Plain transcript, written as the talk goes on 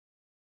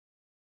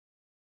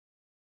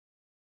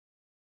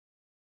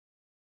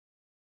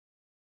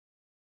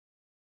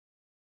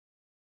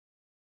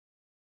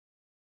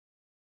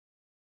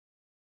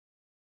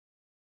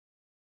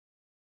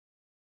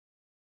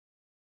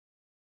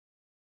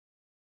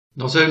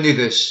Not only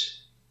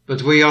this,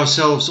 but we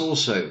ourselves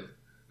also,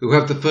 who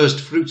have the first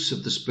fruits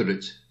of the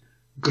Spirit,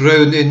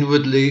 groan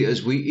inwardly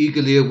as we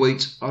eagerly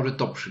await our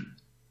adoption,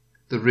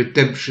 the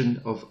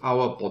redemption of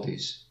our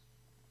bodies.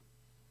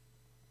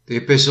 The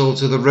Epistle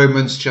to the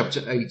Romans,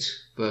 chapter 8,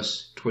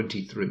 verse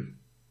 23.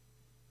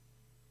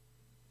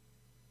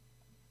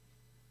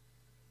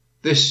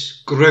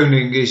 This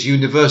groaning is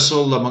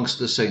universal amongst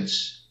the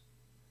saints,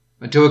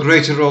 and to a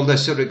greater or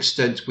lesser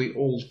extent we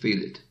all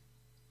feel it.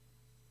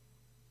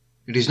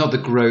 It is not the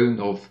groan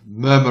of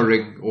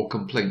murmuring or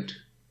complaint.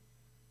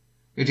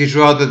 It is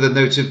rather the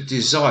note of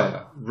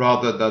desire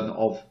rather than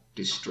of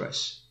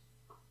distress.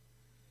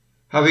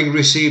 Having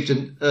received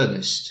an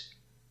earnest,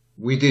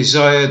 we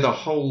desire the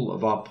whole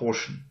of our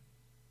portion.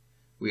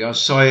 We are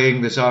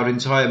sighing that our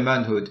entire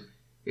manhood,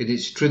 in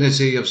its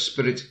trinity of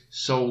spirit,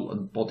 soul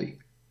and body,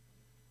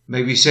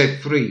 may be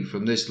set free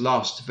from this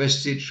last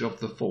vestige of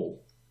the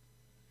fall.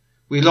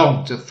 We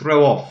long to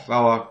throw off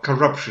our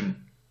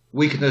corruption,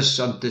 weakness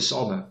and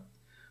dishonour,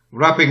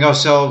 wrapping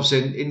ourselves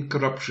in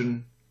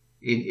incorruption,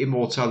 in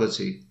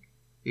immortality,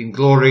 in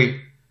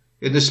glory,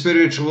 in the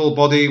spiritual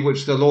body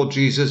which the Lord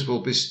Jesus will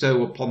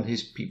bestow upon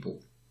his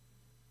people.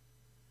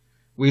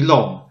 We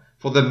long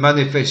for the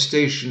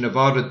manifestation of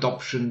our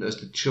adoption as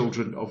the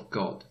children of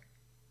God.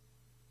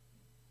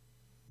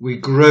 We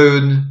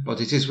groan,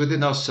 but it is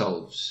within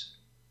ourselves.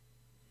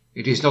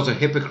 It is not a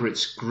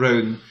hypocrite's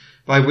groan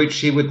by which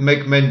he would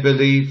make men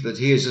believe that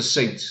he is a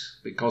saint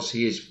because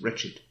he is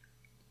wretched.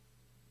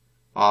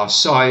 Our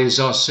sighs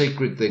are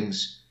sacred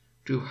things,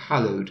 too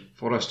hallowed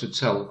for us to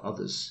tell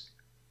others.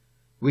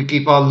 We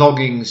keep our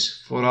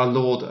longings for our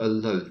Lord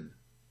alone.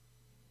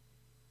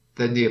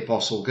 Then the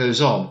apostle goes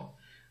on.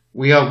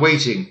 We are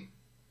waiting,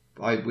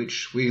 by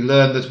which we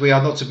learn that we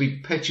are not to be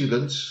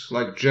petulant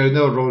like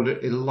Jonah or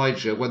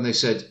Elijah when they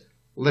said,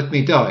 "Let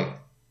me die."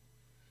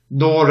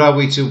 Nor are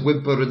we to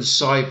whimper and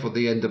sigh for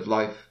the end of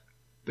life,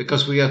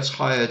 because we are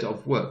tired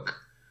of work,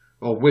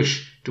 or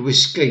wish to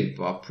escape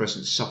our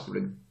present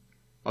suffering,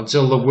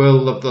 until the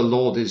will of the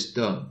Lord is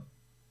done.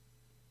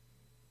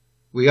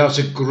 We are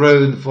to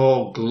groan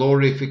for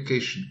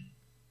glorification,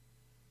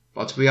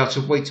 but we are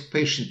to wait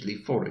patiently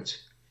for it,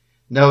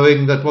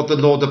 knowing that what the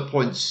Lord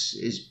appoints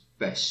is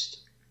best.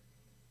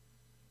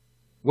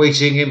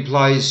 Waiting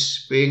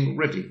implies being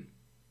ready.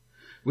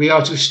 We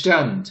are to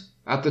stand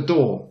at the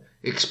door,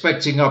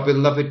 expecting our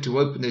beloved to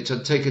open it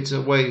and take it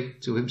away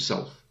to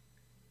himself.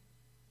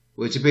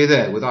 We're to be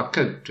there with our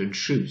coat and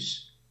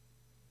shoes.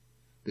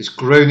 This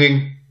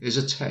groaning is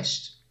a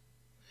test.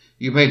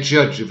 You may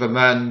judge of a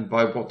man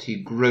by what he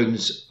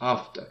groans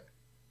after.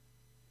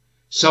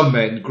 Some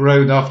men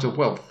groan after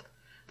wealth.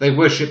 They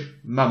worship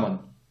mammon.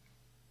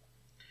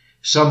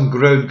 Some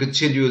groan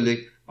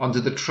continually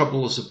under the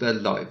troubles of their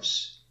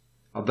lives,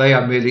 and they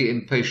are merely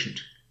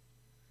impatient.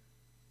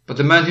 But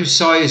the man who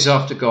sighs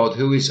after God,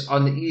 who is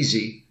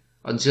uneasy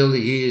until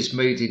he is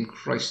made in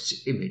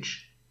Christ's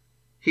image,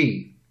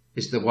 he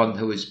is the one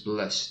who is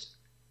blessed.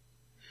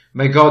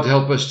 May God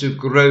help us to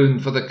groan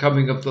for the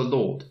coming of the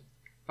Lord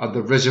and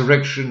the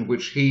resurrection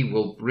which he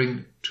will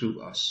bring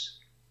to us.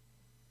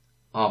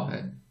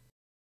 Amen.